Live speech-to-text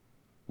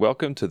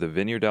Welcome to the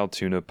Vineyard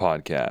Altoona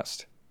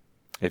podcast.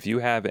 If you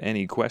have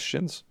any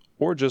questions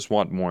or just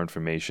want more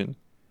information,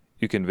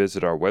 you can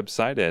visit our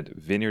website at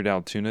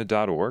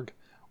vineyardaltoona.org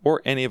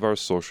or any of our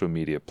social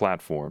media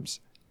platforms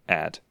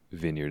at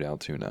Vineyard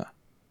Altoona.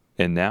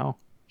 And now,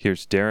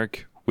 here's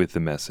Derek with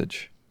the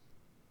message.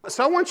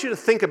 So I want you to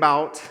think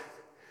about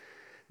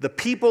the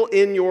people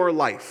in your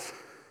life,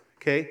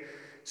 okay?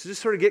 So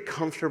just sort of get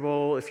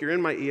comfortable. If you're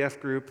in my EF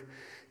group,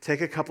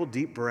 take a couple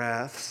deep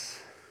breaths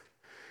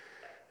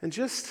and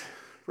just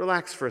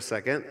relax for a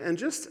second and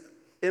just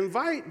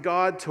invite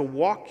God to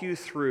walk you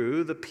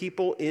through the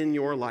people in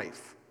your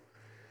life.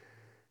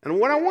 And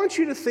what I want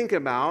you to think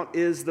about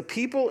is the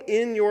people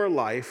in your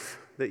life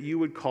that you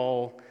would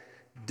call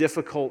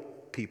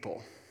difficult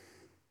people.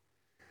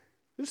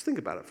 Just think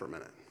about it for a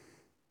minute.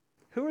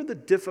 Who are the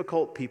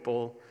difficult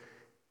people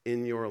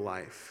in your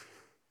life?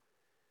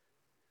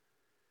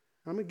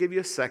 I'm going to give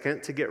you a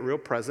second to get real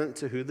present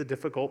to who the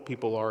difficult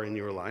people are in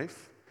your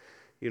life.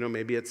 You know,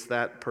 maybe it's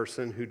that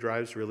person who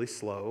drives really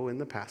slow in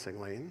the passing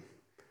lane.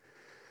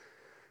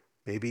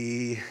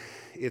 Maybe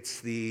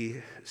it's the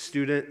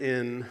student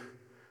in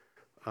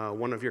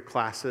one of your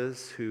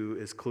classes who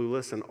is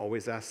clueless and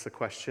always asks the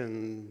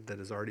question that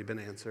has already been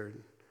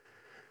answered.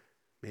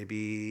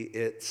 Maybe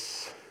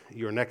it's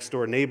your next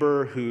door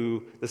neighbor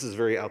who, this is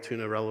very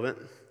Altoona relevant,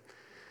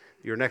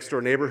 your next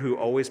door neighbor who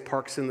always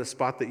parks in the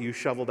spot that you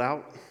shoveled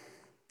out,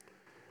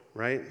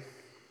 right?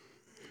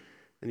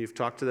 And you've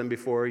talked to them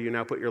before, you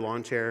now put your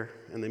lawn chair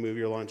and they move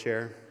your lawn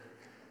chair,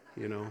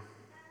 you know.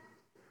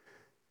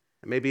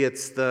 And maybe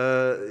it's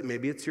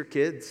your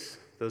kids.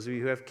 Those of you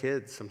who have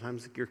kids,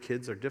 sometimes your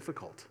kids are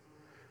difficult.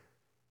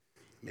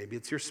 Maybe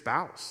it's your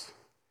spouse.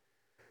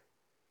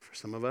 For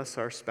some of us,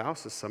 our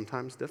spouse is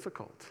sometimes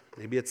difficult.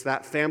 Maybe it's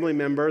that family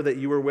member that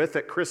you were with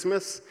at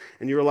Christmas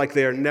and you were like,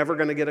 they are never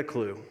going to get a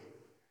clue.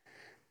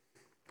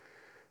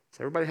 Does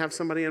everybody have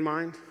somebody in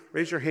mind?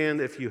 Raise your hand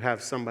if you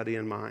have somebody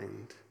in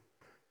mind.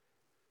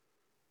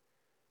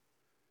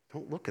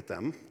 Don't look at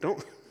them.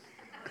 Don't.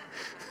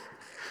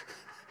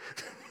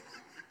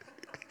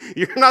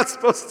 You're not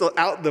supposed to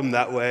out them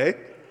that way.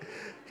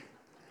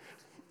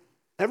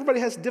 Everybody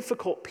has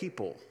difficult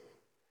people.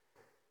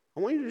 I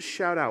want you to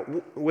shout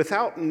out,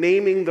 without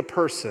naming the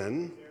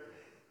person,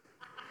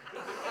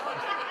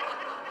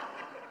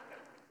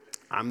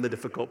 I'm the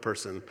difficult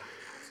person.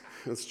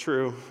 It's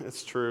true.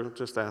 It's true.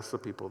 Just ask the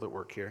people that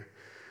work here.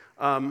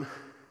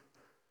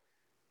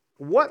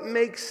 What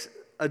makes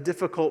a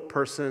difficult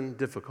person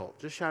difficult?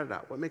 Just shout it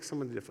out. What makes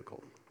someone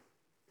difficult?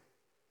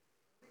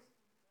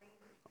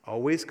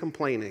 Always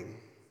complaining.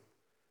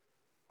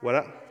 What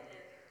up?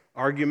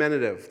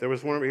 Argumentative. There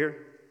was one over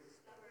here.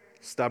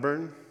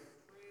 Stubborn.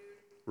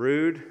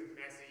 Rude.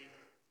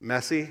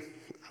 Messy.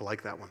 I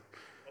like that one.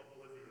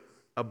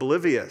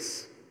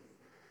 Oblivious.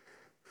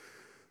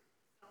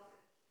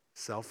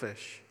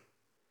 Selfish.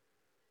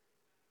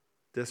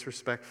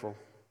 Disrespectful.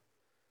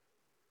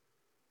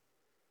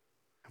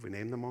 Have we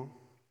named them all?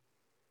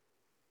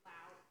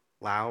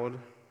 Loud.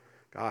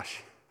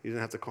 Gosh, you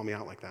didn't have to call me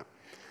out like that.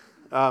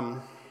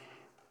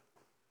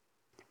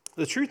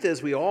 The truth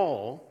is we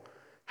all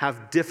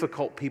have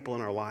difficult people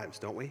in our lives,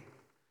 don't we?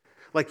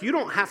 Like you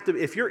don't have to,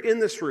 if you're in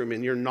this room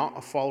and you're not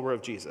a follower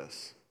of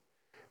Jesus,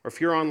 or if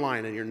you're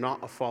online and you're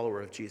not a follower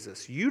of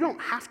Jesus, you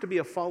don't have to be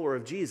a follower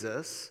of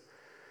Jesus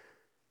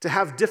to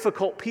have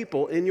difficult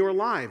people in your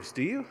lives,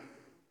 do you?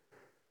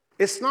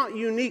 It's not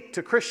unique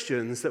to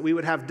Christians that we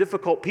would have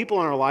difficult people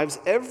in our lives.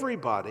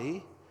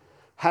 Everybody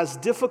has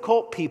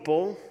difficult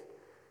people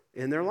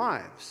in their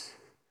lives.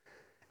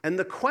 And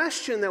the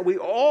question that we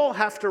all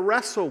have to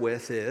wrestle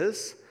with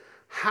is,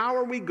 how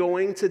are we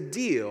going to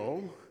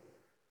deal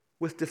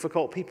with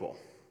difficult people?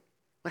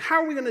 Like,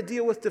 how are we going to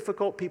deal with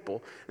difficult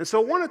people? And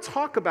so I want to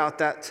talk about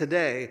that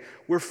today.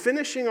 We're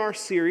finishing our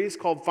series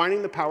called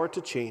Finding the Power to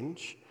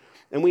Change.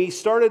 And we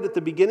started at the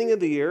beginning of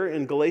the year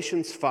in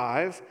Galatians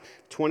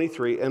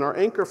 5:23. And our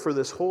anchor for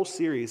this whole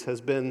series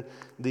has been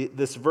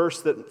this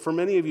verse that for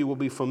many of you will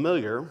be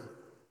familiar.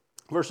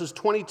 Verses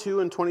 22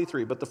 and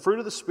 23. But the fruit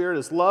of the Spirit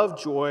is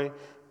love, joy,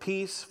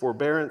 peace,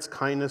 forbearance,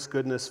 kindness,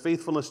 goodness,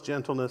 faithfulness,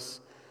 gentleness,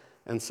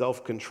 and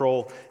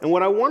self-control. And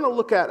what I want to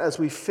look at as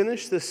we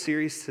finish this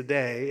series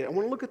today, I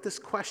want to look at this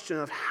question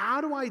of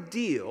how do I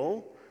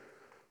deal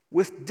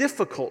with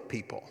difficult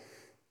people?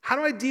 How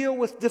do I deal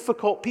with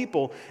difficult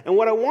people? And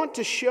what I want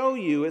to show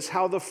you is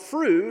how the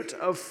fruit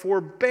of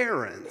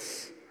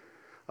forbearance,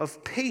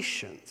 of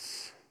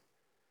patience,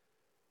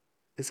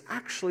 is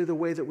actually the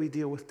way that we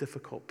deal with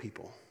difficult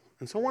people.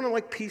 And so I want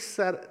to piece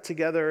that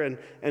together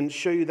and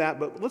show you that.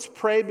 But let's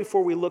pray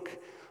before we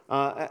look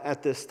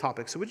at this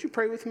topic. So would you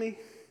pray with me?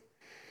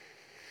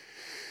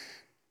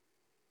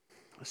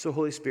 So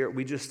Holy Spirit,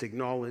 we just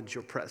acknowledge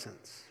your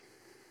presence.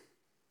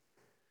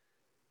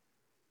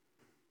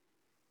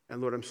 And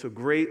Lord, I'm so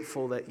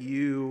grateful that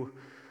you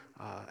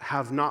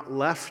have not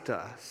left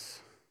us,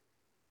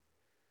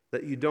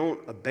 that you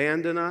don't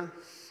abandon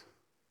us,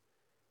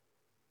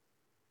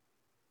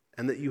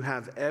 and that you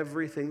have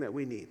everything that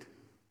we need.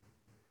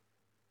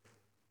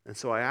 And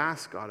so I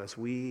ask God, as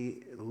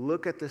we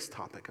look at this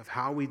topic of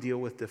how we deal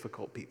with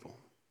difficult people,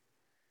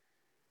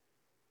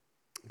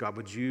 God,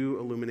 would you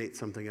illuminate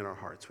something in our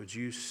hearts? Would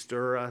you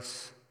stir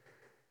us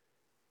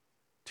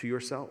to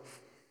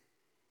yourself?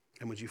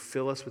 And would you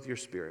fill us with your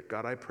Spirit?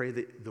 God, I pray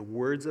that the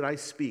words that I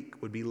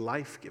speak would be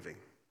life-giving,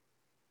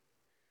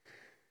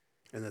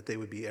 and that they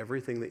would be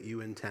everything that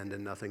you intend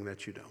and nothing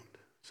that you don't.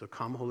 So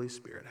come, Holy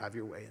Spirit, have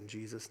your way in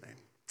Jesus' name.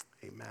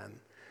 Amen.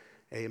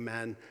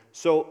 Amen.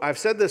 So I've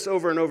said this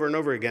over and over and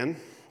over again,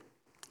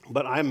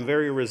 but I'm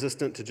very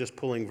resistant to just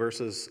pulling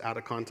verses out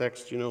of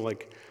context,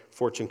 like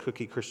fortune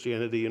cookie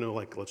Christianity,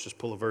 like let's just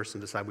pull a verse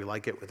and decide we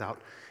like it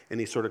without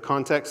any sort of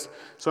context.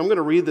 So I'm going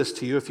to read this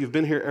to you. If you've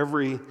been here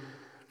every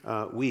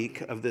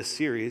week of this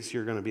series,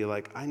 you're going to be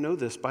like, I know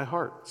this by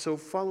heart. So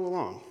follow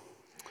along.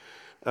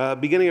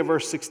 Beginning of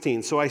verse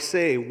 16. So I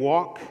say,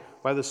 walk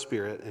by the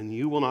Spirit, and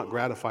you will not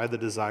gratify the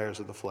desires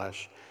of the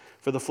flesh.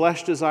 For the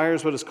flesh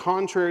desires what is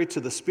contrary to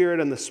the Spirit,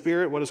 and the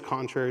Spirit what is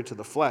contrary to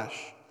the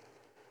flesh.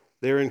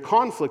 They are in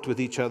conflict with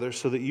each other,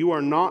 so that you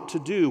are not to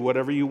do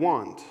whatever you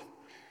want.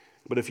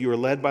 But if you are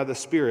led by the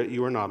Spirit,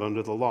 you are not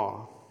under the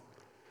law.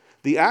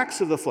 The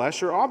acts of the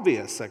flesh are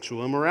obvious: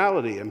 sexual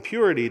immorality,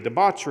 impurity,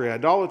 debauchery,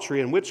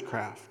 idolatry, and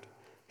witchcraft,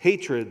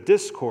 hatred,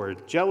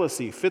 discord,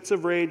 jealousy, fits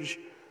of rage,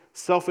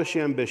 selfish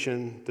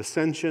ambition,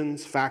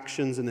 dissensions,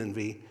 factions, and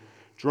envy,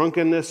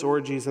 drunkenness,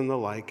 orgies, and the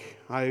like.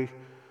 I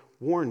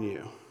warn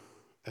you,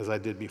 as I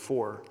did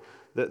before,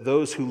 that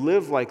those who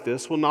live like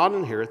this will not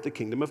inherit the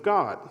kingdom of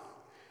God.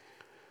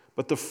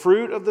 But the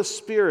fruit of the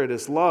Spirit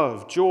is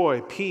love,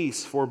 joy,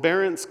 peace,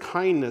 forbearance,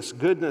 kindness,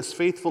 goodness,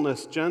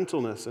 faithfulness,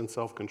 gentleness, and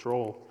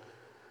self-control.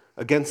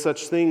 Against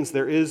such things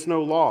there is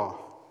no law.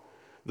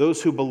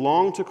 Those who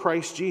belong to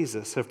Christ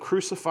Jesus have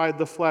crucified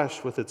the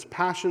flesh with its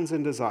passions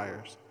and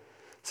desires.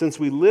 Since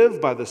we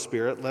live by the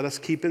Spirit, let us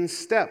keep in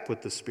step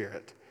with the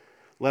Spirit.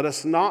 Let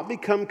us not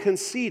become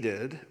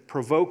conceited,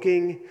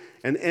 provoking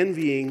and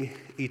envying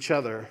each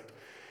other.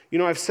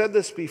 I've said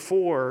this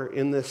before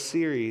in this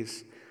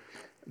series,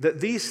 that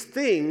these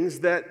things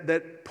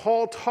that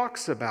Paul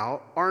talks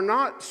about are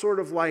not sort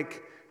of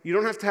like, you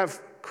don't have to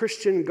have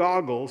Christian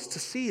goggles to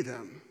see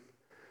them.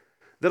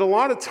 That a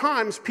lot of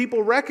times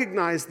people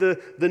recognize the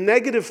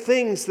negative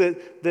things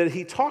that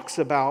he talks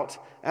about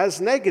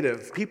as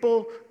negative.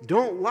 People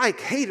don't like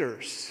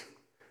haters,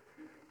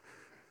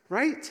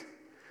 right?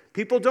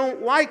 People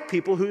don't like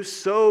people who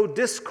sow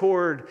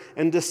discord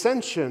and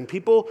dissension.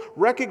 People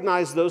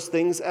recognize those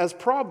things as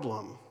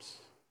problems.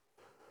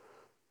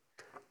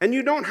 And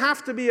you don't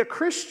have to be a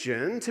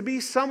Christian to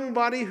be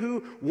somebody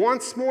who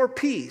wants more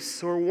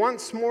peace or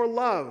wants more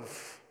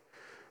love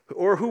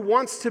or who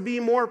wants to be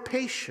more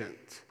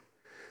patient.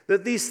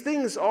 That these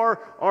things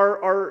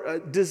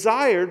are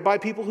desired by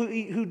people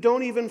who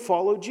don't even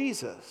follow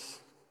Jesus.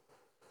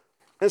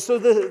 And so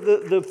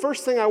the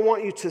first thing I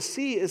want you to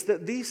see is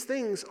that these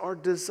things are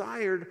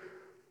desired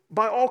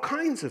by all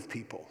kinds of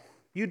people.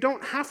 You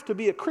don't have to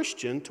be a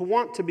Christian to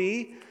want to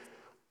be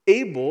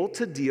able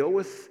to deal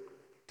with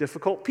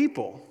difficult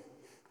people.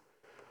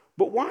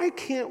 But why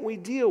can't we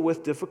deal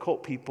with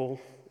difficult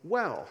people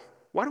well?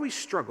 Why do we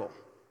struggle?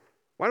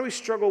 Why do we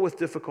struggle with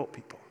difficult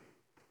people?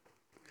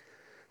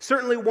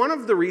 Certainly one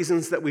of the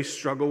reasons that we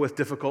struggle with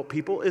difficult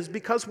people is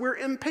because we're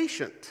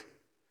impatient.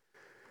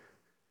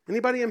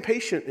 Anybody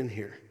impatient in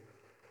here?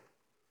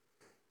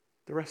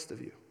 The rest of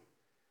you.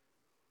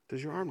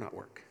 Does your arm not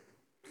work?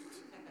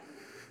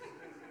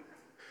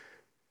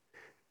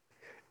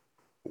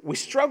 We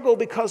struggle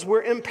because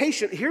we're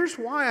impatient. Here's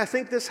why I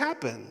think this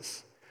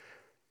happens.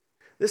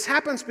 This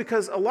happens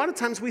because a lot of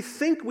times we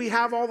think we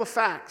have all the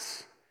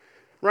facts,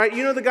 right?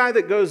 You know the guy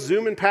that goes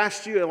zooming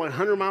past you at like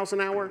 100 miles an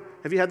hour?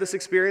 Have you had this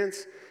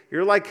experience?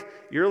 You're like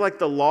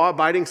the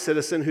law-abiding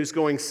citizen who's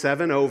going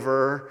 7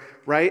 over,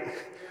 right?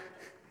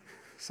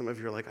 Some of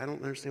you are like, I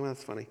don't understand why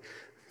that's funny.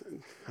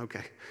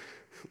 Okay.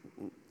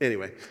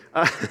 Anyway.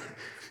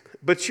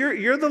 But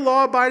you're the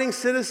law-abiding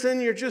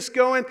citizen. You're just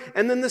going,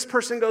 and then this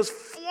person goes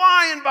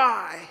flying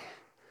by.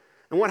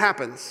 And what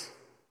happens?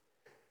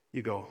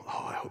 You go,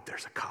 oh, I hope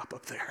there's a cop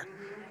up there.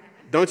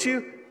 Don't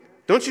you?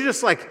 Don't you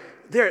just like,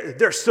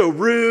 they're so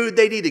rude,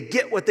 they need to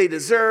get what they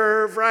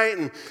deserve,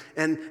 right?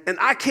 And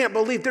I can't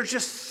believe they're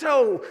just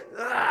so,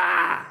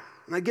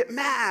 and I get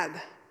mad.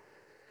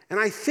 And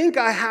I think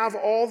I have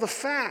all the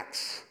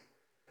facts.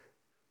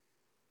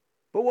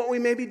 But what we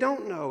maybe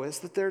don't know is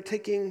that they're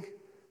taking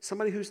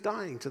somebody who's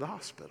dying to the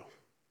hospital.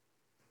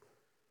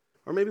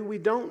 Or maybe we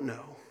don't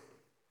know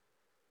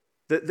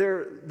that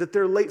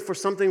they're late for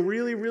something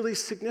really, really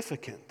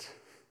significant.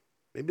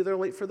 Maybe they're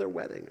late for their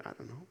wedding, I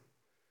don't know.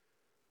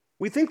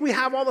 We think we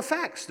have all the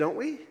facts, don't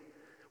we?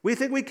 We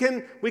think we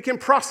can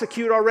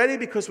prosecute already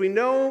because we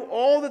know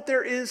all that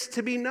there is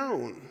to be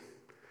known.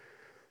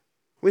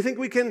 We think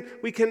we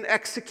can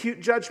execute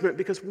judgment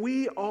because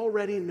we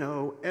already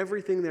know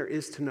everything there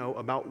is to know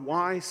about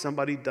why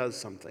somebody does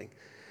something.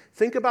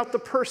 Think about the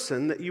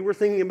person that you were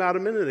thinking about a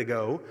minute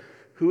ago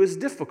who is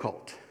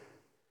difficult.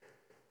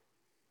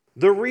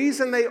 The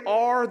reason they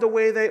are the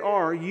way they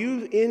are,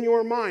 you in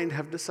your mind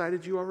have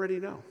decided you already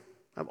know.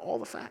 I have all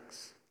the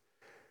facts.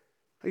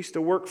 I used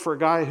to work for a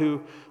guy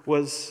who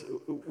was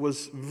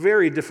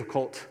very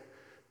difficult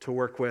to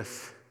work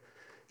with.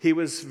 He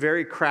was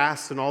very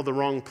crass in all the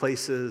wrong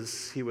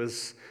places. He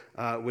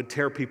would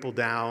tear people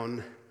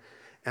down.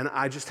 And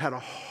I just had a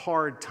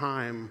hard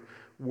time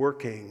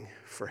working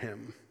for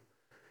him.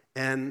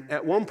 And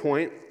at one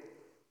point,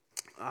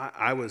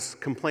 I was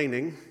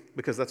complaining,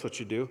 because that's what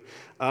you do.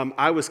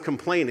 I was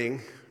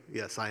complaining,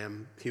 yes, I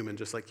am human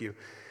just like you,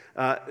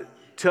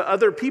 to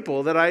other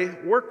people that I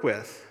work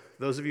with.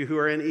 Those of you who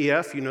are in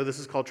EF, you know this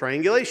is called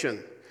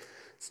triangulation.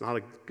 It's not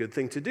a good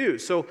thing to do.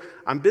 So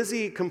I'm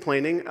busy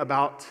complaining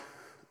about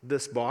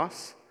this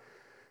boss.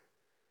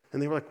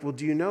 And they were like, well,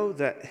 do you know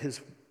that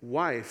his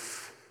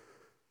wife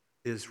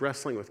is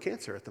wrestling with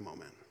cancer at the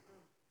moment?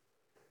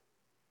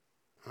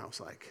 And I was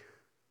like,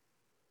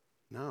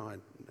 no, I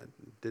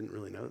didn't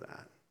really know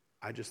that.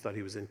 I just thought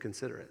he was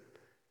inconsiderate.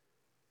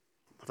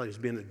 I thought he was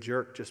being a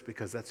jerk just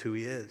because that's who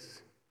he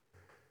is.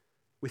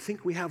 We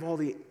think we have all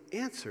the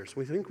answers.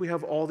 We think we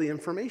have all the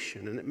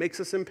information, and it makes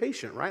us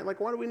impatient, right? Like,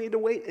 why do we need to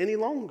wait any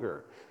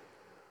longer?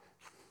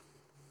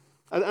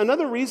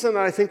 Another reason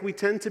that I think we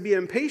tend to be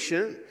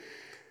impatient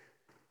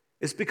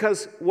is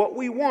because what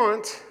we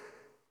want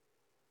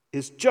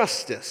is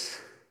justice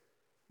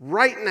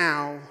right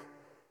now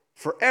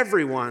for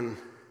everyone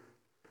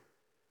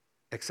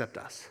except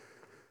us,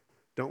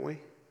 don't we?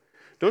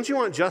 Don't you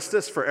want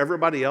justice for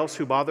everybody else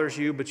who bothers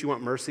you, but you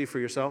want mercy for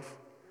yourself?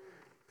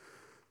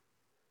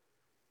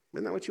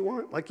 Isn't that what you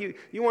want? Like you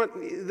want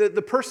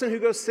the person who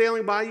goes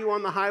sailing by you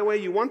on the highway,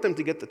 you want them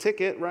to get the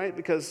ticket, right?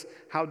 Because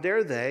how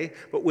dare they?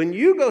 But when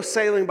you go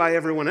sailing by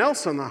everyone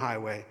else on the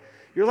highway,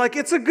 you're like,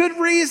 it's a good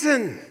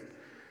reason.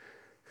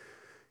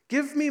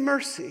 Give me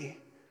mercy.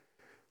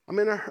 I'm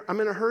in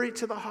a hurry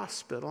to the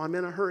hospital. I'm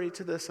in a hurry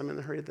to this. I'm in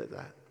a hurry to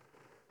that.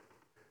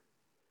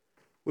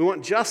 We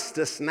want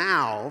justice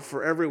now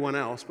for everyone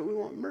else, but we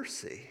want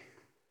mercy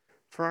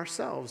for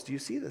ourselves. Do you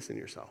see this in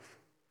yourself?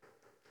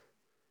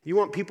 You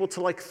want people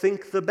to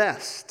think the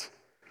best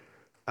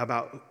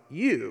about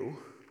you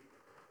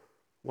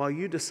while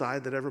you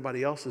decide that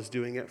everybody else is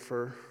doing it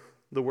for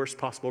the worst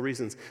possible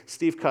reasons.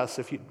 Steve Cuss,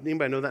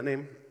 anybody know that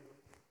name?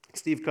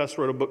 Steve Cuss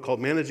wrote a book called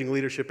Managing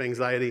Leadership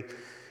Anxiety.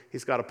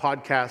 He's got a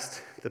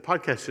podcast. The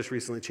podcast just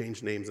recently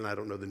changed names, and I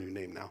don't know the new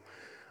name now.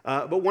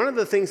 But one of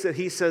the things that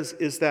he says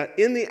is that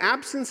in the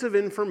absence of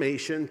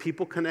information,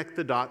 people connect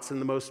the dots in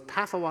the most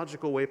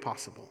pathological way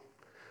possible.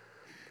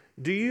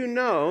 Do you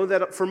know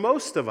that for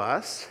most of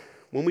us,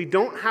 when we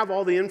don't have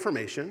all the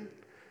information,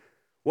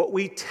 what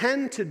we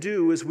tend to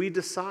do is we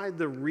decide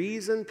the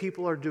reason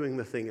people are doing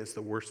the thing is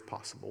the worst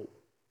possible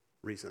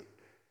reason.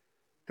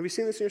 Have you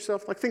seen this in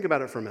yourself? Think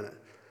about it for a minute.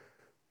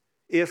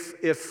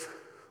 If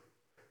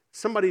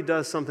somebody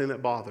does something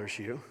that bothers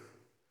you,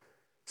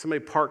 somebody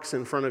parks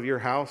in front of your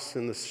house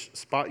in the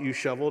spot you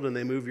shoveled and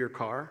they move your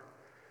car,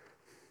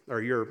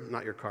 or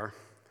not your car,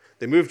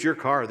 they moved your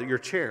car, your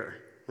chair,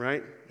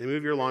 right? They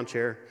move your lawn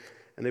chair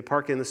and they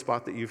park in the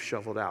spot that you've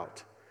shoveled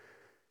out.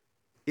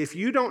 If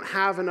you don't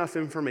have enough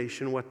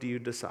information, what do you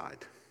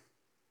decide?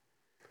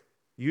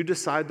 You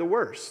decide the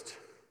worst.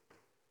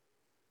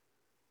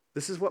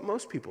 This is what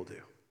most people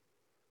do.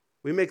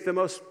 We make the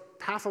most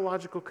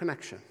pathological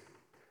connection.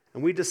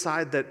 And we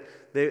decide that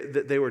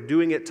they were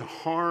doing it to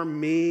harm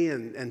me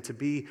and to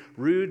be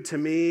rude to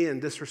me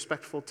and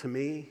disrespectful to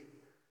me.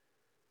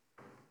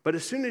 But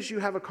as soon as you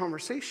have a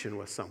conversation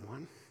with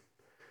someone,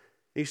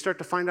 and you start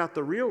to find out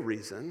the real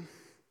reason,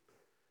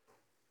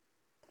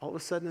 all of a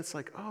sudden it's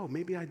like, oh,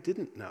 maybe I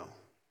didn't know.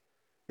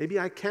 Maybe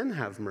I can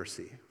have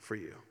mercy for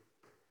you.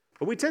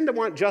 But we tend to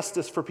want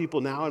justice for people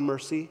now and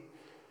mercy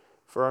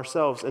for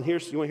ourselves. And you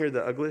want to hear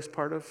the ugliest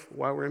part of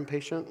why we're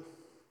impatient?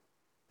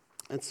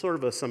 It's sort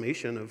of a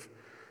summation of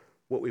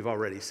what we've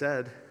already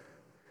said.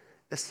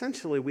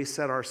 Essentially, we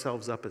set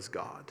ourselves up as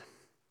God.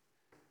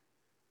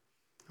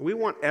 We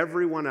want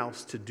everyone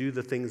else to do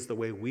the things the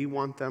way we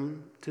want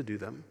them to do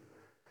them.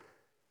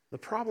 The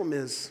problem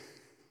is,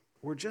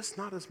 we're just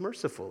not as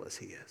merciful as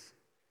He is.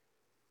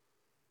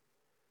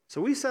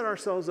 So we set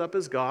ourselves up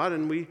as God,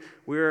 and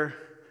we're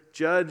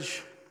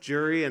judge,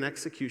 jury, and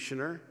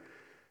executioner.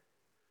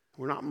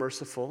 We're not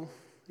merciful,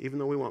 even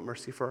though we want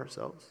mercy for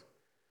ourselves.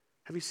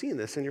 Have you seen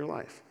this in your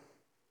life?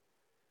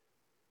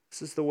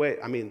 This is the way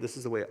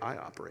I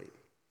operate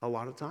a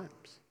lot of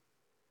times.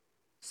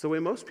 It's the way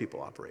most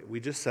people operate. We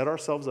just set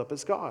ourselves up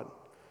as God.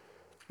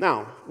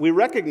 Now, we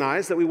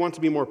recognize that we want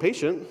to be more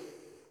patient.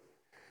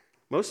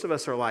 Most of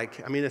us are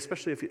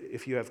especially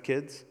if you have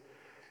kids.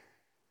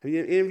 Have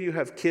any of you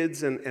have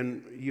kids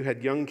and you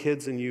had young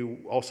kids and you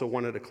also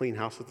wanted a clean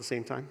house at the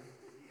same time?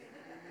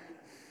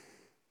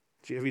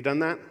 Have you done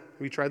that?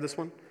 Have you tried this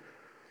one?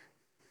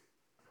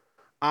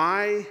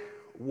 I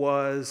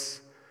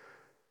was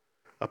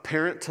a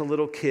parent to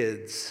little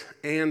kids,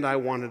 and I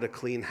wanted a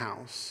clean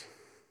house.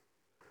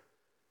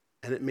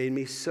 And it made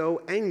me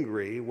so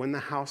angry when the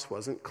house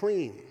wasn't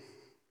clean,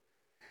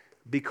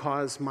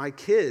 because my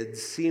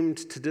kids seemed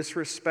to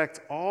disrespect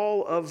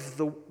all of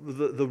the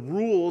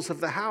rules of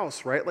the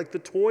house, right? Like the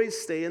toys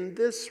stay in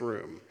this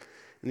room,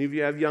 And if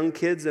you have young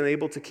kids and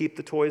able to keep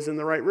the toys in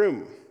the right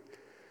room,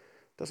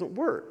 it doesn't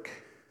work.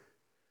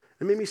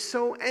 It made me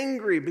so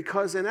angry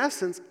because, in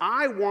essence,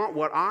 I want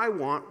what I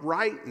want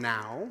right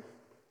now.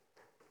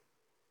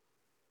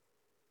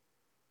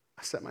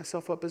 I set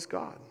myself up as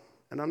God,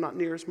 and I'm not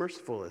near as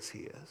merciful as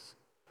He is.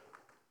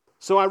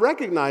 So I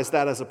recognize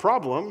that as a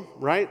problem,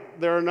 right?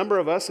 There are a number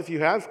of us, if you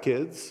have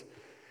kids,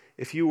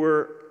 if you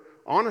were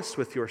honest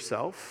with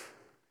yourself,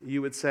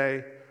 you would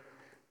say,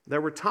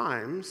 there were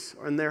times,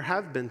 and there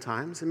have been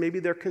times, and maybe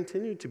there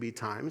continue to be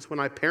times when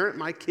I parent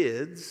my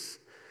kids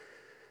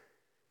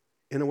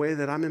in a way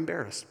that I'm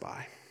embarrassed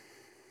by.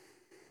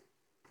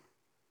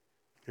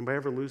 Anybody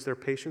ever lose their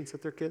patience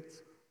at their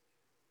kids?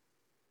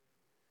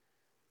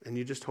 And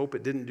you just hope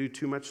it didn't do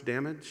too much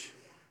damage?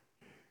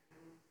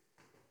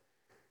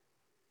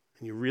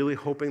 And you're really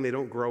hoping they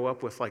don't grow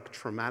up with like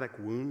traumatic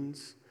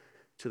wounds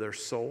to their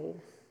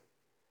soul?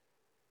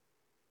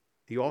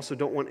 You also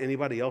don't want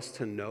anybody else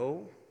to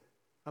know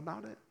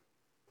about it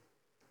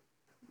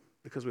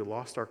because we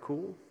lost our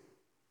cool?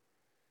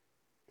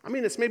 I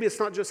mean, maybe it's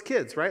not just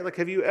kids, right? Like,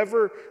 have you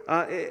ever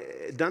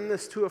done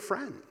this to a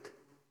friend?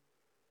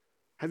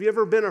 Have you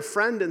ever been a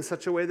friend in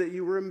such a way that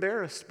you were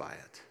embarrassed by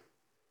it?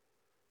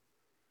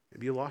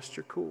 Maybe you lost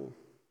your cool,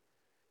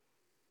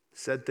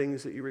 said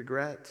things that you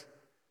regret,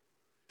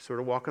 sort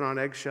of walking on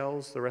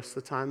eggshells the rest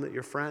of the time that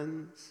you're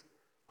friends,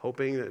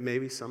 hoping that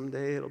maybe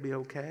someday it'll be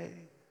okay,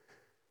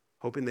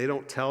 hoping they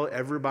don't tell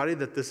everybody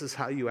that this is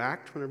how you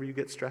act whenever you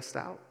get stressed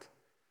out.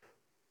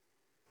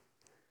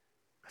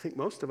 I think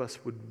most of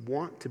us would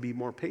want to be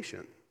more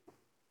patient.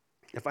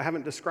 If I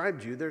haven't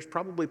described you, there's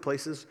probably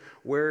places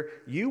where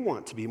you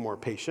want to be more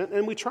patient,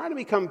 and we try to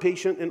become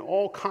patient in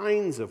all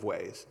kinds of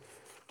ways,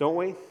 don't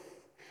we?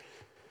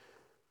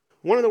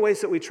 One of the ways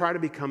that we try to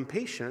become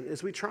patient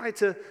is we try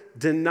to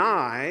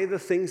deny the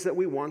things that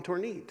we want or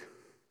need.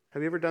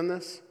 Have you ever done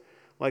this?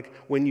 Like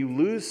when you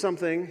lose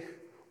something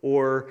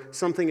or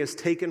something is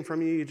taken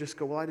from you, you just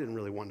go, well, I didn't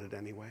really want it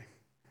anyway. Have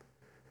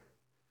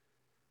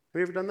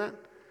you ever done that?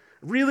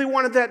 Really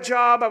wanted that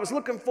job. I was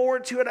looking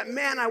forward to it.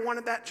 Man, I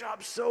wanted that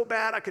job so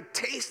bad. I could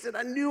taste it.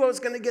 I knew I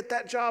was going to get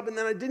that job, and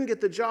then I didn't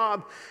get the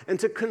job. And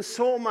to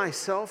console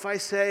myself, I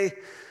say,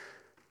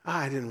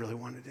 I didn't really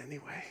want it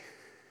anyway.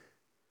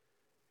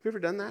 Have you ever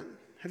done that?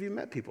 Have you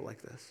met people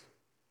like this?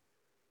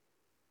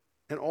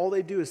 And all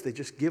they do is they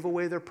just give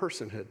away their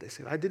personhood. They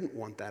say, I didn't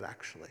want that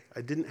actually.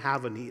 I didn't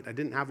have a need. I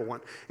didn't have a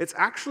want. It's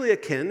actually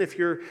akin, if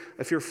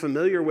you're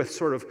familiar with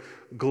sort of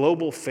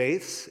global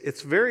faiths,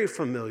 it's very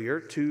familiar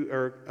to,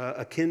 or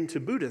akin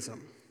to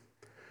Buddhism,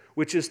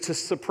 which is to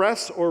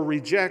suppress or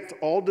reject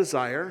all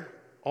desire,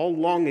 all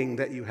longing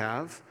that you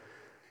have.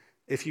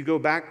 If you go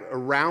back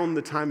around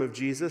the time of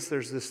Jesus,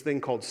 there's this thing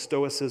called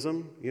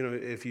Stoicism. You know,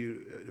 if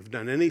you have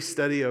done any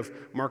study of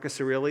Marcus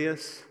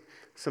Aurelius,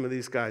 some of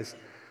these guys,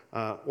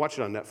 watch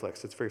it on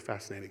Netflix. It's very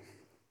fascinating.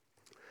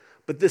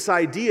 But this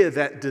idea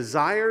that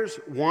desires,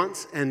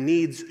 wants, and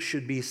needs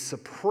should be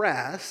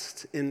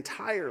suppressed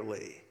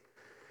entirely.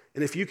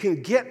 And if you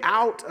can get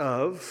out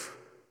of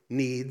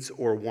needs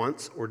or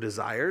wants or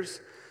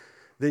desires,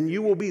 then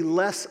you will be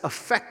less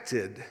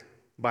affected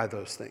by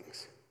those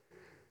things.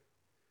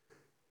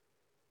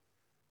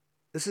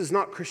 This is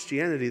not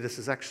Christianity. This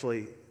is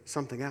actually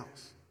something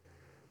else.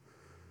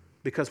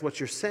 Because what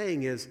you're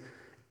saying is,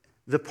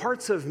 the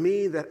parts of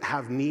me that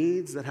have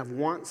needs, that have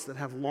wants, that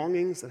have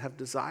longings, that have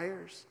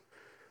desires,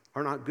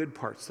 are not good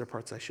parts. They're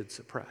parts I should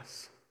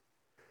suppress.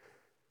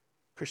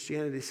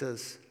 Christianity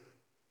says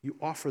you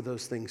offer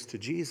those things to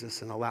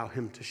Jesus and allow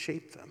Him to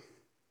shape them.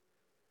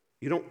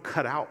 You don't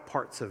cut out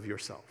parts of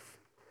yourself.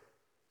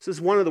 This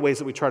is one of the ways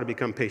that we try to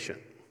become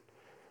patient.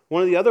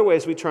 One of the other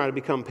ways we try to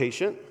become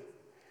patient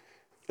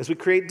is we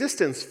create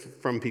distance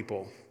from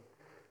people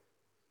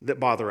that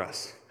bother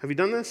us. Have you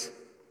done this?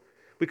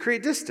 We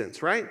create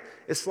distance, right?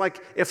 It's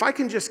like, if I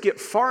can just get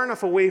far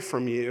enough away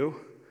from you,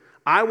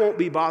 I won't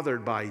be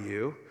bothered by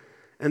you,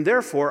 and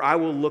therefore I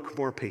will look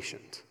more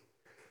patient.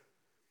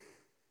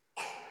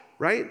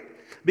 Right?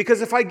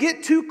 Because if I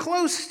get too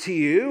close to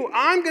you,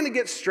 I'm going to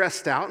get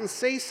stressed out and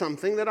say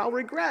something that I'll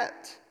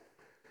regret.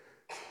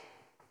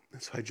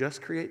 And so I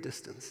just create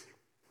distance.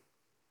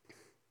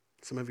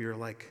 Some of you are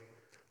like,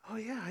 oh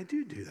yeah, I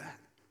do that.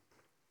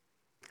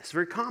 It's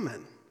very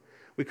common.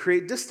 We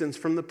create distance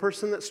from the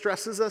person that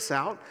stresses us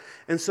out,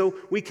 and so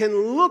we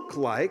can look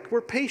like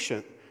we're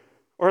patient.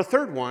 Or a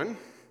third one,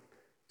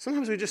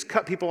 sometimes we just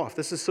cut people off.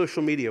 This is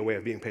social media way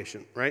of being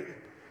patient, right?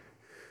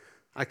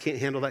 I can't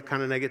handle that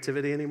kind of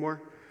negativity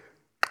anymore.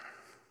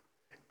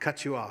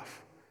 Cut you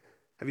off.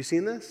 Have you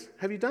seen this?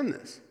 Have you done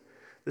this?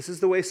 This is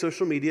the way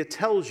social media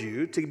tells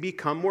you to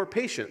become more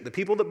patient. The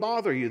people that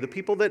bother you, the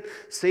people that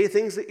say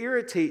things that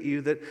irritate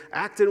you, that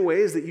act in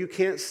ways that you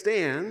can't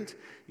stand,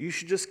 you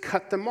should just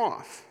cut them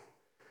off.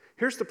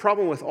 Here's the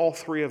problem with all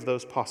three of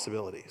those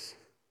possibilities.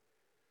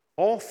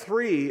 All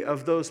three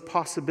of those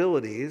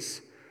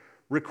possibilities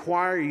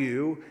require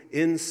you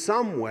in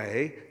some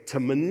way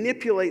to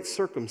manipulate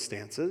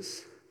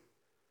circumstances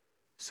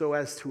so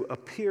as to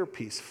appear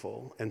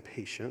peaceful and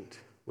patient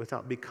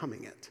without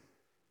becoming it.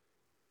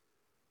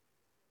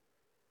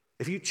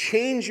 if you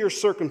change your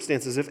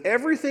circumstances, if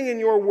everything in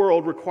your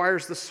world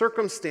requires the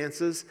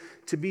circumstances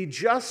to be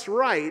just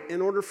right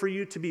in order for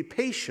you to be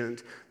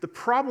patient, the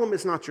problem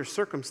is not your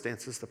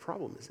circumstances, the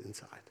problem is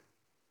inside.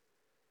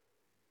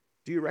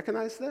 Do you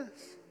recognize this?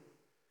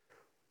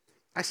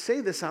 I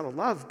say this out of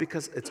love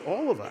because it's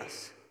all of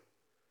us.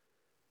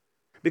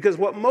 Because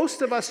what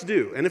most of us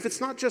do, and if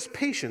it's not just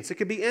patience, it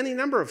could be any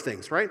number of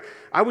things, right?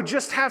 I would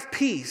just have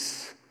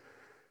peace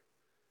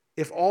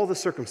if all the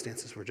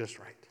circumstances were just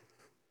right.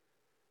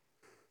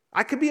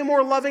 I could be a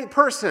more loving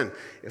person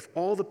if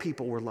all the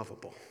people were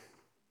lovable.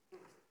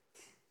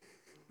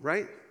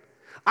 Right?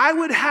 I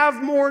would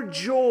have more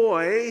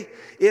joy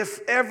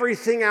if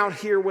everything out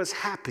here was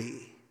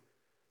happy.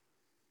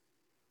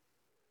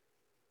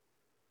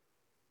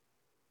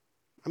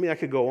 I mean, I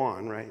could go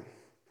on, right?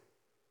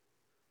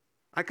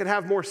 I could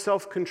have more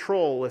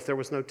self-control if there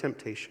was no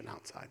temptation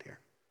outside here.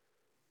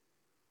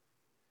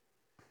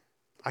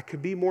 I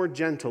could be more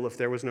gentle if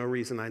there was no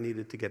reason I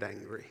needed to get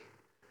angry.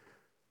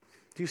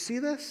 Do you see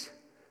this?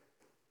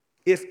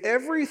 If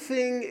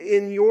everything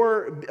in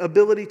your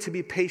ability to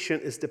be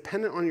patient is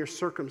dependent on your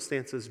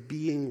circumstances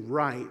being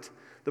right,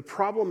 the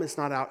problem is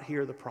not out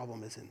here, the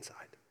problem is inside.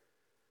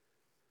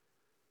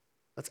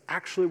 That's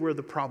actually where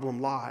the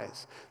problem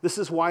lies. This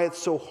is why it's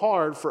so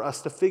hard for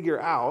us to figure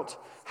out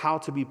how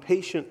to be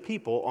patient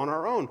people on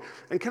our own.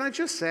 And can I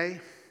just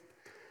say,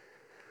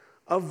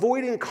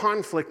 avoiding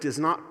conflict is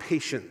not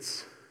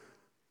patience.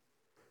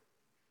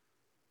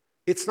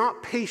 It's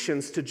not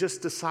patience to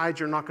just decide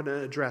you're not going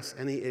to address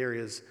any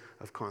areas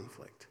of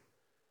conflict.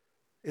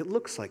 It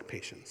looks like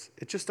patience.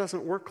 It just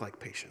doesn't work like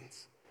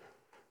patience.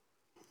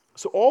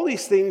 So all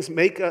these things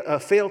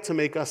fail to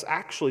make us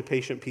actually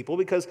patient people,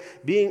 because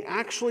being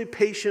actually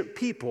patient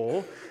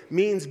people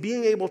means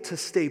being able to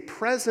stay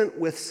present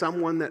with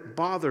someone that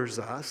bothers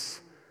us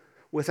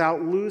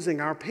without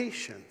losing our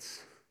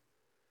patience.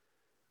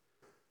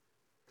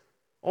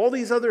 All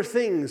these other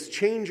things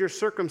change your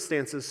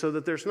circumstances so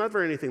that there's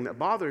never anything that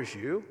bothers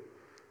you,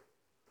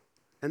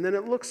 and then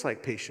it looks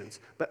like patience.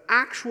 But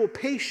actual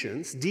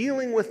patience,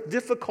 dealing with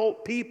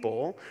difficult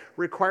people,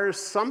 requires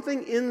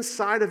something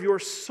inside of your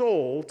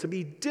soul to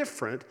be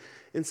different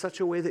in such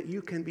a way that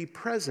you can be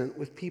present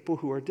with people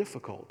who are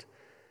difficult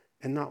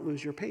and not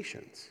lose your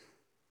patience.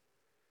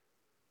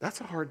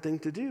 That's a hard thing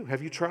to do.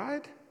 Have you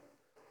tried?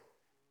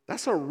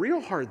 That's a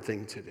real hard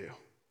thing to do.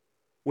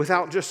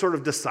 Without just sort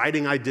of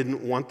deciding I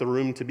didn't want the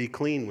room to be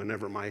clean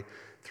whenever my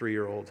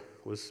 3-year-old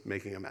was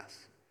making a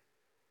mess.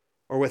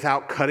 Or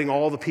without cutting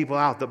all the people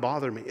out that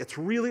bother me. It's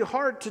really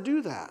hard to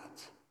do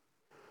that.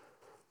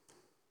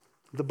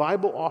 The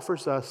Bible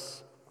offers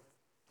us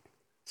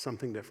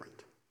something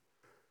different.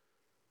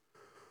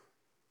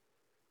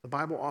 The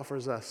Bible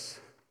offers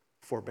us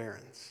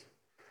forbearance,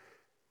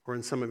 or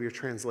in some of your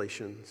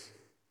translations,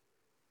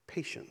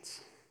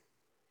 patience.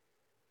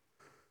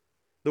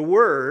 The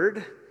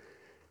word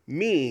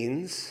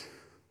means,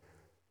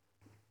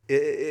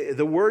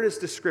 the word is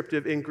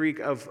descriptive in Greek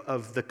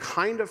of the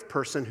kind of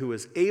person who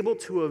is able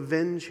to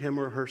avenge him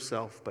or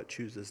herself but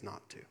chooses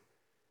not to.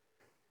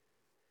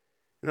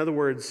 In other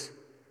words,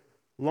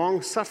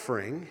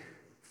 long-suffering,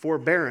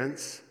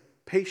 forbearance,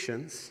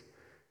 patience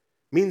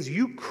means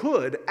you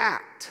could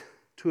act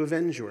to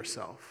avenge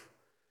yourself,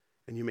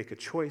 and you make a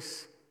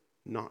choice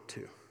not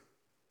to.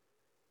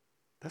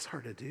 That's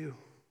hard to do.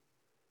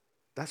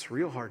 That's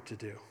real hard to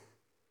do.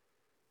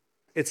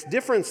 It's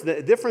different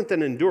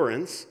than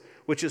endurance,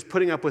 which is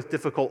putting up with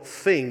difficult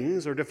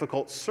things or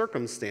difficult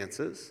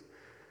circumstances.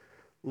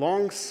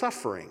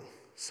 Long-suffering,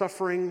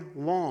 suffering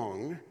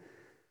long,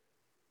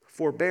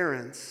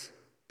 forbearance,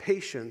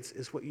 patience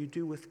is what you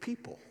do with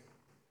people.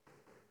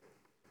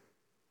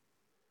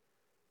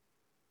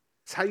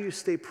 It's how you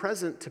stay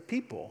present to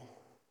people.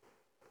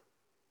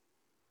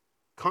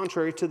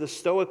 Contrary to the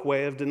Stoic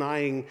way of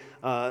denying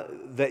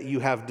that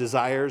you have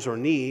desires or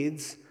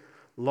needs,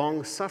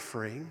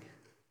 long-suffering,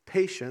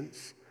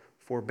 patience,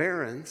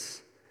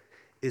 forbearance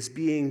is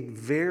being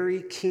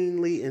very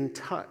keenly in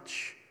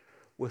touch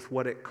with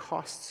what it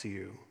costs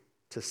you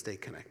to stay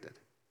connected.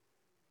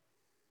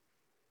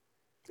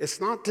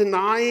 It's not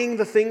denying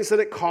the things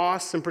that it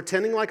costs and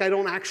pretending like I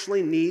don't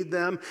actually need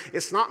them.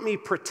 It's not me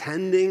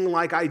pretending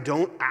like I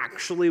don't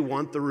actually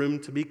want the room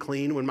to be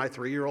clean when my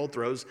 3-year-old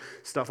throws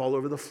stuff all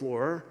over the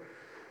floor.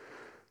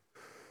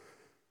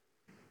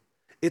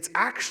 It's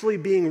actually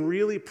being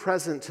really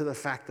present to the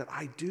fact that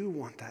I do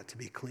want that to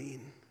be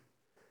clean.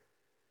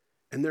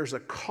 And there's a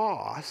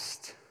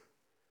cost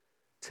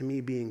to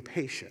me being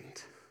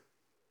patient.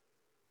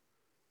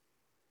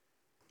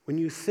 When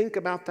you think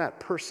about that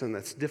person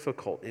that's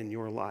difficult in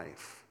your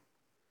life,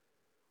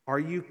 are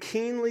you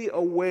keenly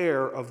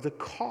aware of the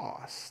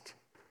cost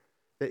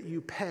that you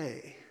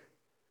pay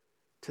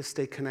to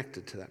stay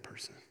connected to that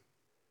person?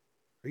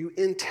 Are you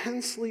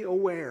intensely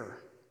aware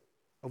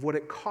of what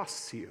it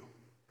costs you?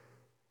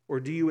 Or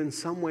do you in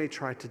some way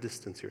try to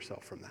distance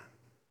yourself from that?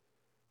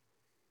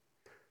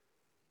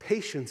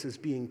 Patience is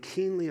being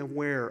keenly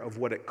aware of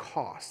what it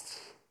costs.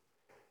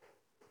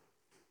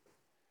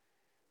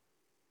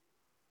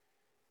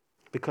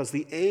 Because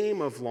the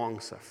aim of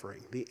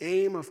long-suffering, the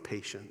aim of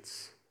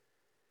patience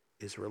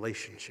is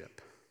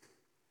relationship.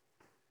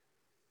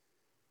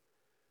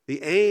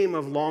 The aim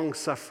of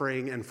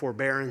long-suffering and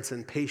forbearance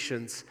and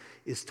patience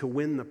is to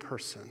win the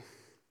person.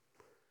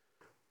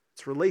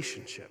 It's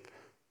relationship.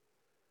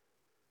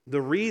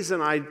 The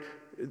reason I,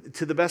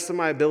 to the best of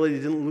my ability,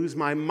 didn't lose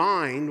my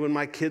mind when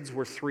my kids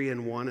were 3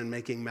 and 1 and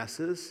making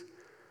messes,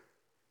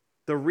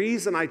 the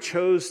reason I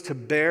chose to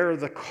bear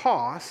the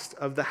cost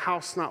of the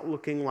house not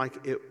looking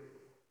like it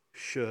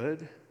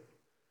should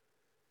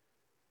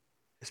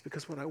is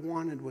because what I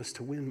wanted was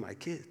to win my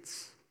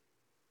kids.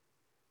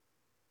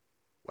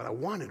 What I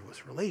wanted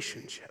was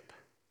relationship.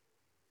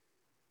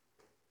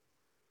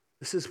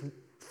 This is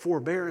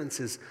forbearance,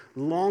 is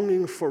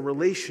longing for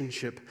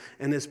relationship,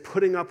 and is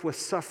putting up with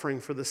suffering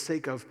for the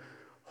sake of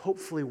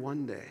hopefully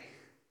one day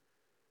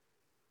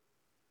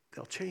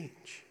they'll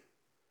change.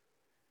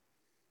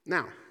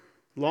 Now,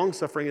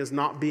 long-suffering is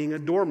not being a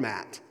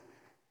doormat.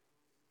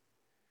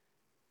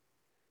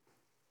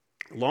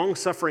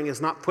 Long-suffering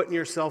is not putting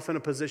yourself in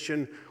a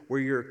position where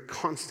you're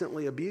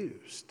constantly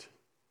abused.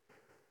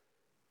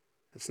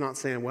 It's not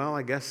saying, well,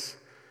 I guess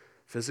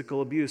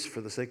physical abuse for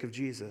the sake of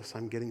Jesus,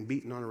 I'm getting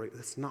beaten on a regular.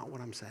 That's not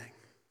what I'm saying.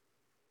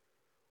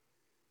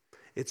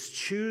 It's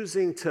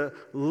choosing to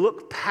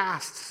look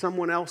past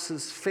someone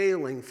else's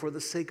failing for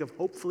the sake of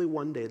hopefully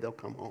one day they'll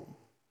come home.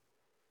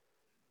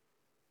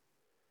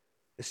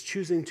 It's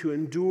choosing to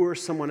endure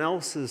someone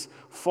else's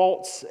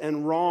faults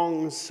and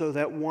wrongs so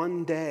that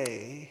one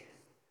day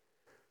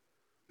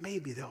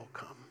maybe they'll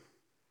come.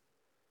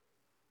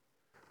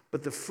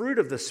 But the fruit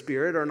of the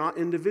Spirit are not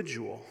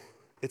individual.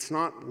 It's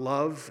not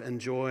love and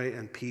joy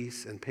and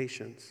peace and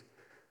patience.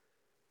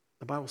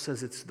 The Bible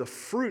says it's the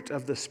fruit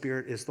of the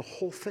Spirit is the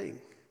whole thing,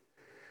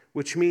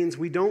 which means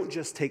we don't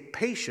just take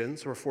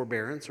patience or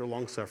forbearance or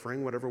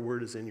long-suffering, whatever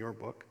word is in your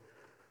book,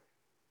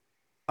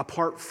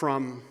 apart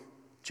from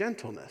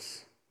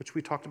gentleness, which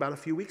we talked about a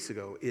few weeks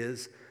ago,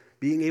 is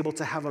being able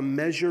to have a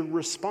measured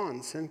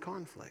response in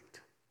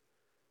conflict.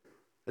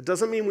 It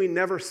doesn't mean we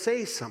never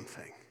say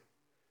something.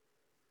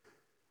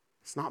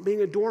 It's not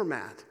being a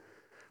doormat.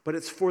 But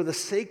it's for the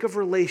sake of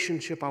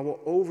relationship, I will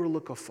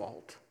overlook a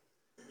fault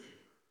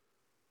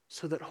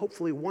so that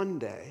hopefully one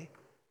day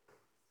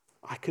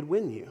I could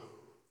win you.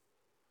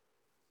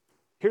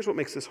 Here's what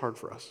makes this hard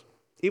for us,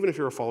 even if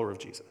you're a follower of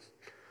Jesus.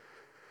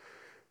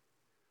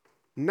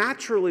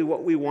 Naturally,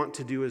 what we want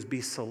to do is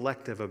be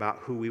selective about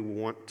who we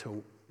want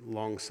to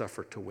long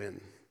suffer to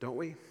win, don't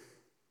we?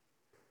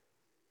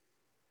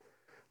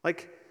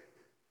 Like,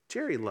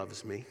 Jerry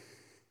loves me.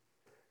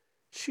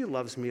 She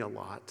loves me a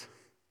lot.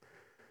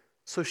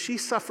 So she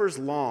suffers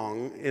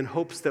long in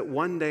hopes that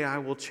one day I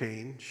will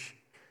change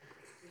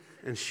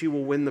and she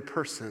will win the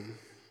person,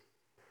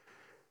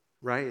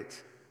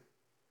 right?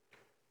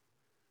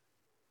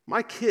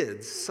 My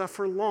kids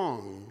suffer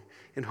long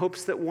in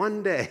hopes that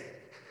one day,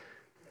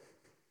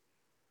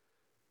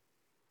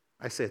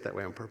 I say it that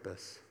way on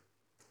purpose,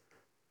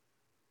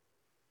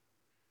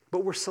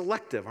 but we're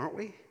selective, aren't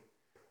we?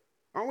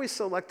 Aren't we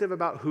selective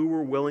about who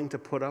we're willing to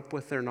put up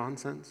with their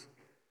nonsense?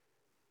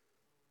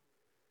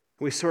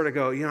 We sort of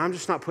go, I'm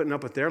just not putting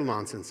up with their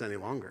nonsense any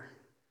longer.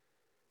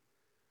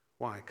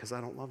 Why? Because I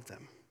don't love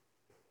them.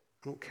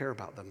 I don't care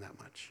about them that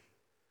much.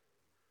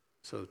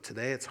 So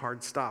today it's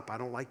hard stop. I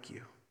don't like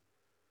you.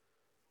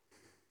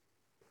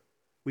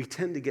 We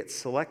tend to get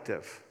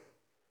selective,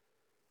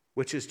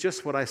 which is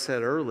just what I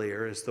said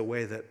earlier is the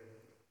way that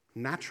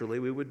naturally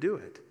we would do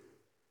it.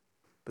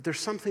 But there's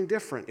something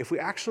different. If we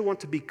actually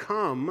want to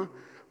become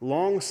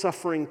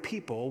long-suffering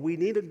people, we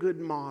need a good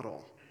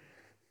model.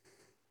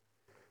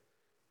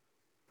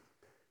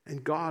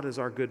 And God is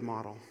our good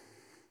model.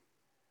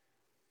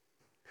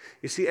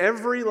 You see,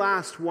 every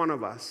last one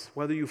of us,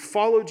 whether you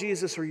follow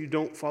Jesus or you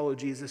don't follow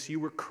Jesus, you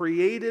were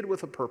created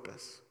with a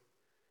purpose.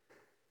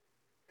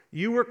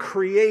 You were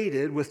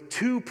created with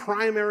 2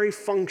 primary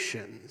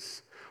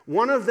functions.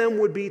 One of them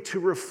would be to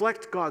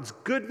reflect God's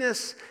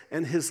goodness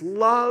and His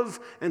love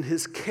and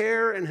His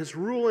care and His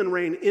rule and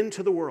reign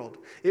into the world.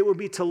 It would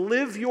be to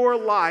live your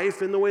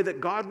life in the way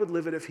that God would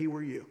live it if He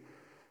were you.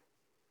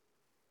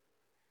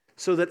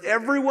 So that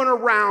everyone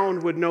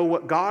around would know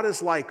what God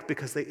is like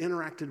because they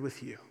interacted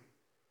with you.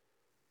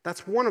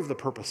 That's one of the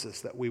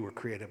purposes that we were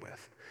created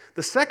with.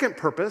 The second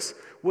purpose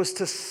was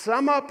to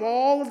sum up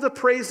all of the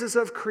praises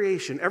of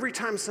creation. Every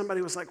time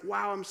somebody was like,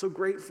 wow, I'm so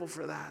grateful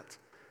for that.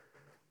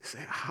 You say,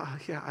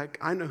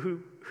 I know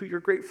who you're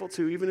grateful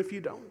to, even if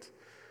you don't.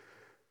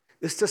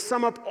 It's to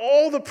sum up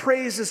all the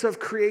praises of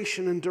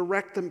creation and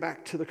direct them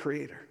back to the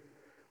Creator.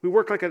 We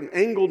work like an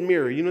angled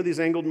mirror. You know these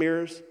angled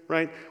mirrors,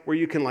 right? Where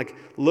you can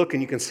look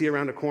and you can see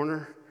around a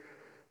corner.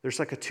 There's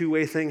like a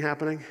two-way thing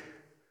happening.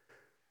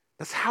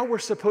 That's how we're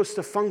supposed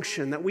to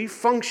function. That we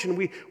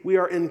function, we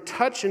are in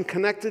touch and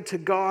connected to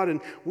God, and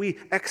we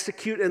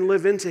execute and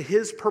live into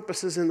His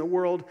purposes in the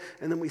world,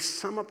 and then we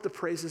sum up the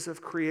praises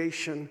of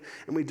creation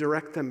and we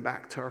direct them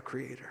back to our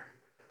Creator.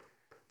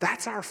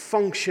 That's our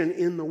function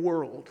in the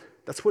world.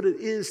 That's what it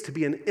is to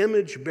be an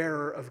image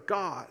bearer of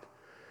God.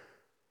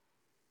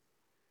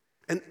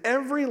 And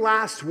every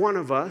last one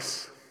of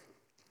us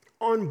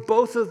on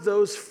both of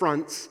those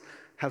fronts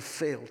have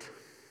failed.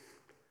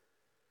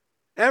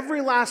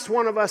 Every last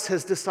one of us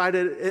has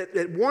decided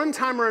at one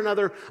time or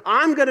another,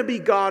 I'm going to be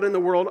God in the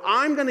world.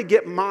 I'm going to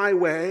get my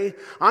way.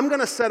 I'm going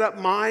to set up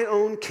my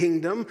own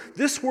kingdom.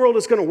 This world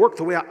is going to work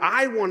the way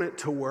I want it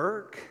to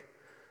work.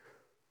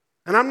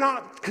 And I'm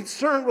not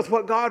concerned with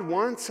what God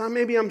wants.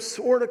 Maybe I'm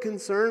sort of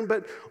concerned,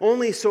 but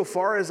only so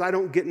far as I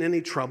don't get in any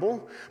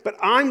trouble. But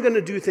I'm going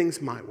to do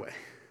things my way.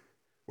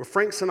 We're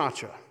Frank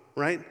Sinatra,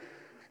 right?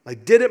 I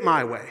did it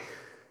my way.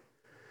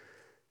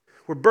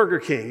 We're Burger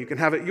King. You can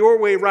have it your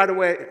way right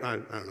away. I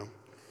don't know.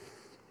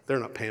 They're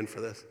not paying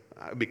for this.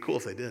 It'd be cool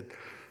if they did.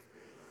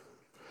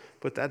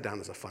 Put that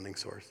down as a funding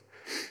source.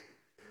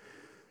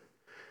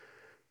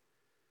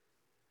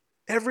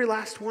 Every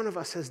last one of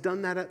us has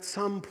done that at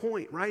some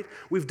point, right?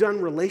 We've done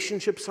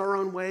relationships our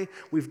own way.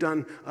 We've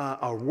done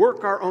our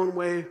work our own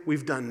way.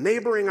 We've done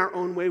neighboring our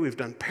own way. We've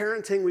done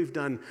parenting. We've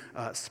done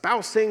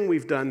spousing.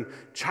 We've done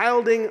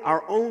childing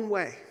our own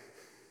way.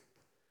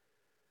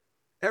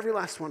 Every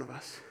last one of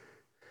us.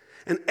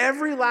 And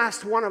every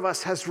last one of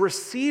us has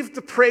received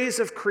the praise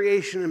of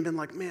creation and been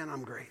like, man,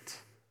 I'm great.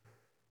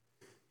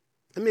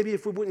 And maybe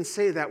if we wouldn't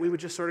say that, we would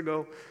just sort of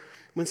go,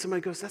 when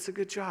somebody goes, that's a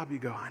good job, you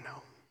go, I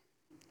know.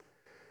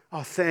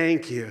 Oh,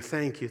 thank you,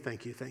 thank you,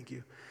 thank you, thank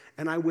you.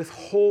 And I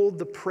withhold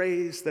the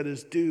praise that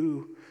is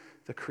due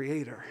the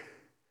Creator.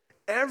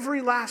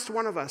 Every last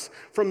one of us,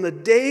 from the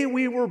day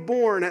we were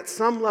born at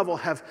some level,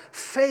 have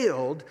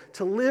failed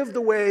to live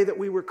the way that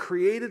we were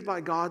created by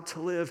God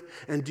to live.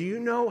 And do you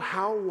know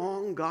how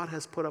long God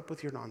has put up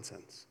with your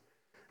nonsense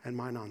and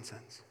my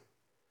nonsense?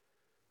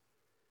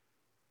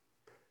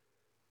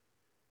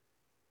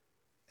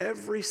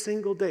 Every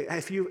single day.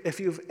 If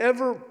you've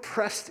ever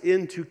pressed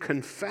into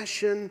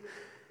confession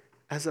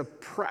as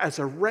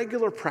a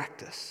regular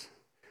practice,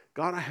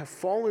 God, I have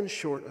fallen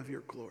short of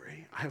your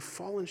glory. I have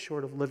fallen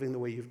short of living the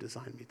way you've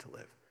designed me to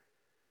live.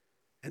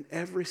 And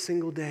every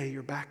single day,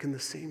 you're back in the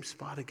same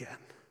spot again.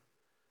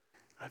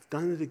 I've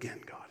done it again,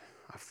 God.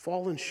 I've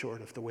fallen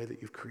short of the way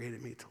that you've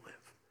created me to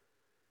live.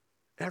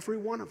 Every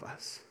one of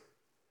us.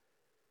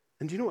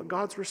 And do you know what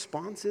God's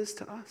response is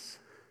to us?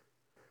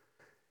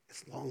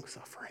 It's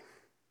long-suffering.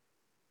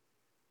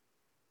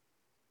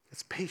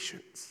 It's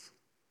patience.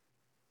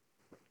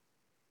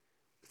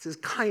 It's his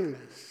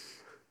kindness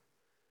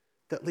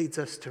that leads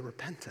us to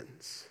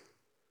repentance.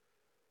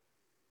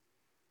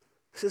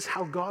 This is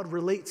how God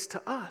relates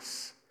to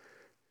us.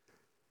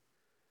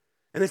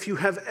 And if you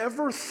have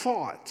ever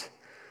thought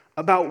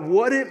about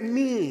what it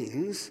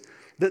means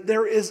that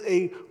there is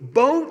a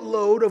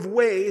boatload of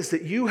ways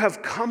that you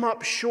have come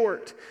up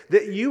short,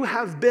 that you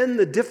have been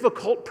the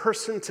difficult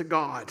person to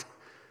God,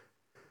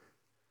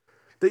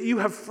 that you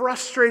have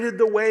frustrated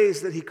the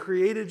ways that he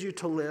created you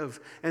to live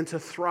and to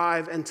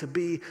thrive and to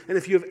be, and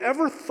if you have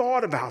ever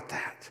thought about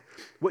that,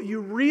 what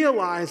you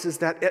realize is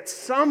that at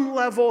some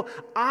level,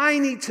 I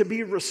need to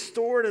be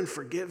restored and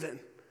forgiven.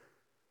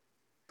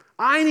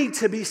 I need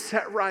to be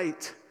set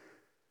right.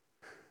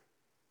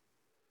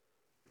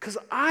 Because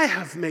I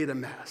have made a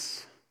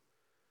mess.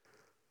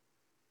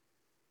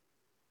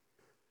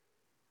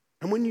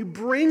 And when you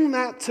bring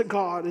that to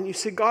God and you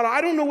say, God,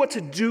 I don't know what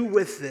to do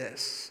with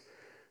this.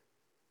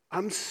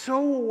 I'm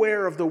so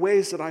aware of the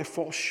ways that I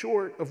fall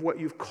short of what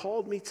you've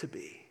called me to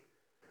be.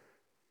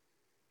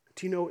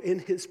 Do you know, in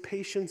his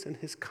patience and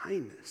his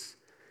kindness,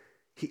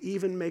 he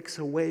even makes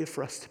a way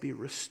for us to be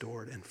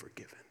restored and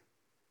forgiven.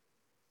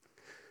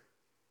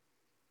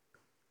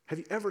 Have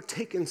you ever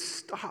taken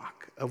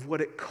stock of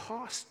what it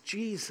cost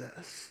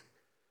Jesus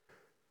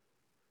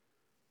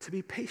to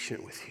be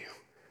patient with you?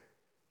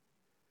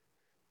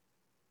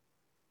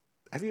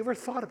 Have you ever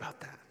thought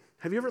about that?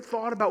 Have you ever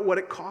thought about what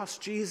it cost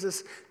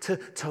Jesus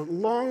to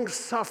long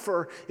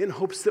suffer in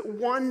hopes that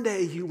one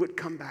day you would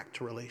come back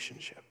to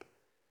relationship?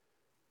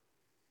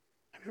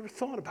 Have you ever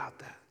thought about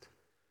that?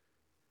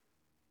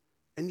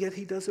 And yet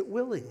he does it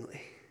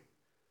willingly.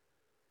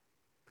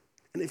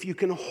 And if you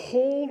can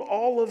hold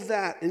all of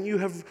that and you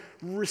have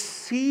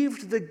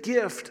received the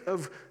gift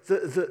of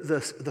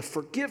the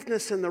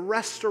forgiveness and the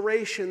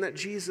restoration that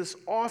Jesus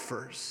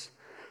offers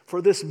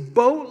for this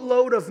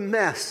boatload of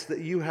mess that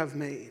you have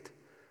made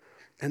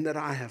and that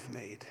I have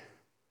made,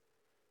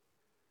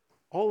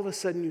 all of a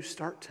sudden you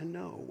start to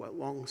know what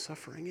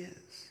long-suffering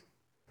is.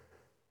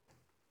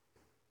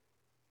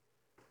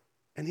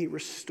 And he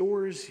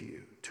restores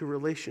you to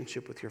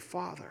relationship with your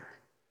Father.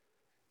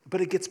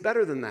 But it gets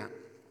better than that.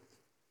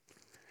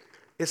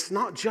 It's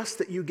not just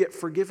that you get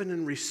forgiven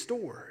and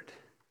restored.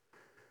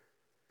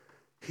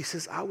 He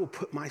says, I will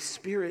put my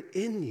Spirit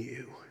in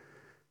you.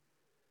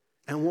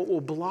 And what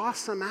will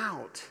blossom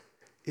out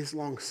is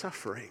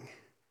long-suffering.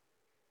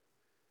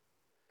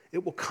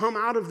 It will come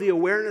out of the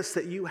awareness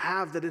that you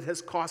have that it has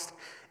cost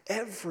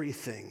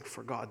everything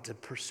for God to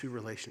pursue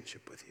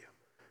relationship with you.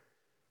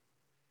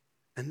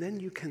 And then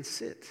you can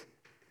sit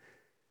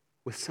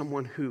with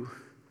someone who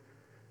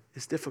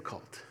is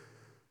difficult,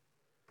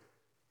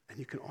 and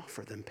you can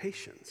offer them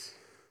patience.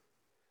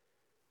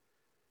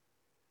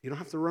 You don't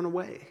have to run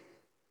away.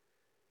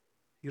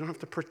 You don't have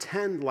to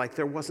pretend like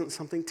there wasn't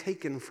something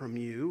taken from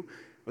you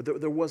or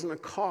there wasn't a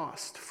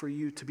cost for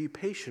you to be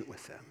patient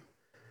with them.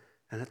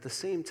 And at the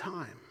same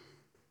time,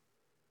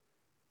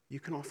 you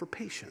can offer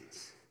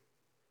patience,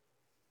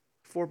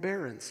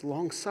 forbearance,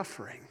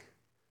 long-suffering.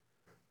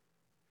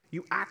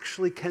 You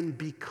actually can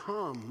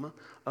become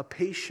a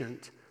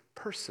patient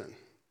person.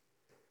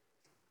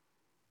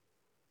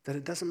 That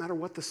it doesn't matter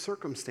what the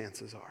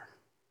circumstances are.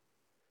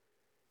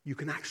 You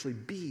can actually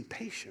be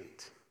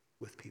patient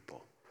with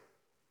people.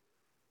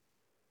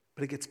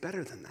 But it gets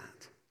better than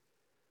that.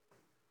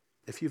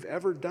 If you've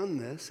ever done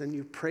this and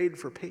you've prayed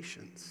for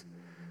patience,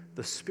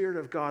 the Spirit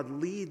of God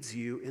leads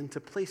you into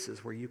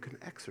places where you can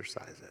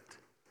exercise it.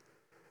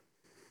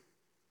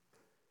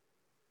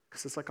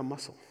 Because it's like a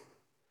muscle.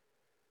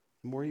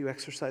 The more you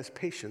exercise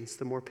patience,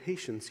 the more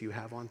patience you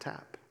have on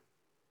tap.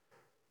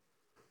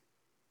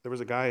 There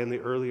was a guy in the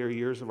earlier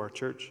years of our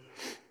church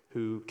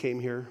who came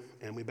here,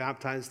 and we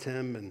baptized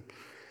him,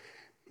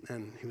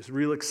 and he was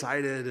real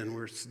excited, and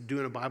we're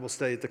doing a Bible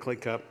study at the Clay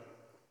Cup,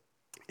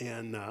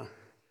 and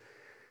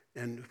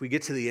we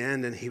get to the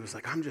end, and he was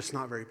like, I'm just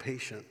not very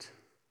patient.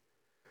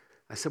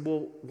 I said,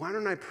 well, why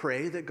don't I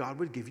pray that God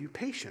would give you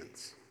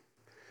patience?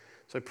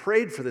 So I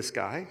prayed for this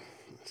guy.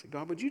 I said,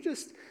 God, would you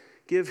just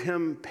give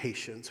him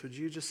patience? Would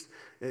you just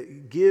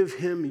give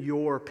him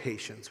your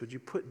patience? Would you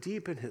put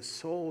deep in his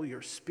soul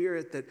your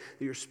spirit, that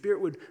your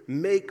spirit would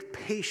make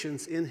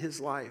patience in his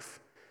life?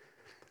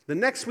 The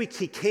next week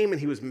he came and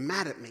he was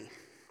mad at me.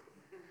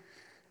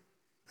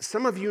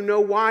 Some of you know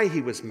why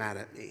he was mad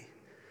at me.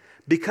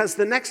 Because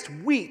the next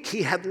week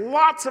he had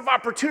lots of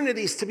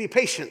opportunities to be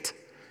patient.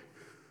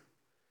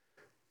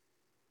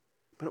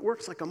 But it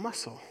works like a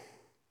muscle.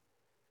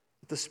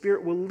 The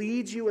Spirit will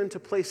lead you into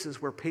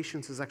places where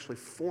patience is actually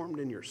formed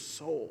in your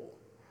soul.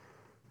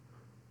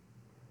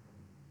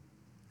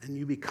 And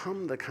you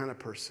become the kind of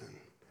person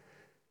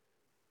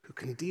who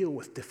can deal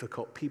with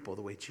difficult people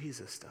the way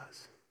Jesus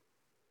does.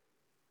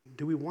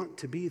 Do we want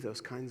to be those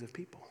kinds of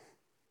people?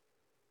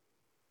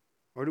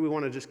 Or do we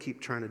want to just keep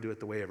trying to do it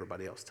the way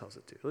everybody else tells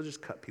it to? We'll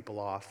just cut people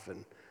off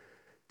and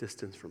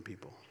distance from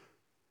people.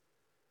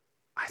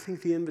 I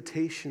think the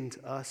invitation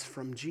to us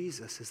from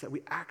Jesus is that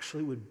we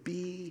actually would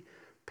be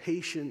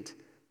patient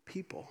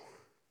people.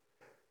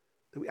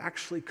 That we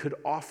actually could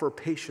offer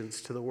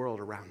patience to the world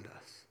around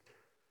us.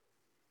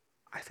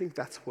 I think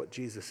that's what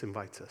Jesus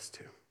invites us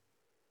to.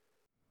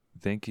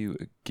 Thank you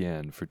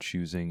again for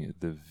choosing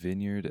the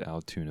Vineyard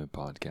Altoona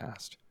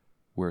podcast.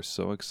 We're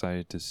so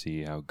excited to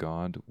see how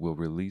God will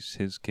release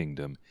his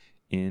kingdom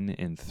in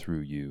and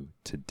through you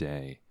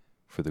today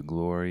for the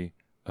glory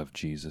of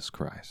Jesus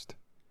Christ.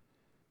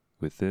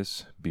 With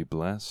this, be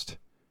blessed,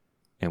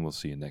 and we'll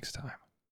see you next time.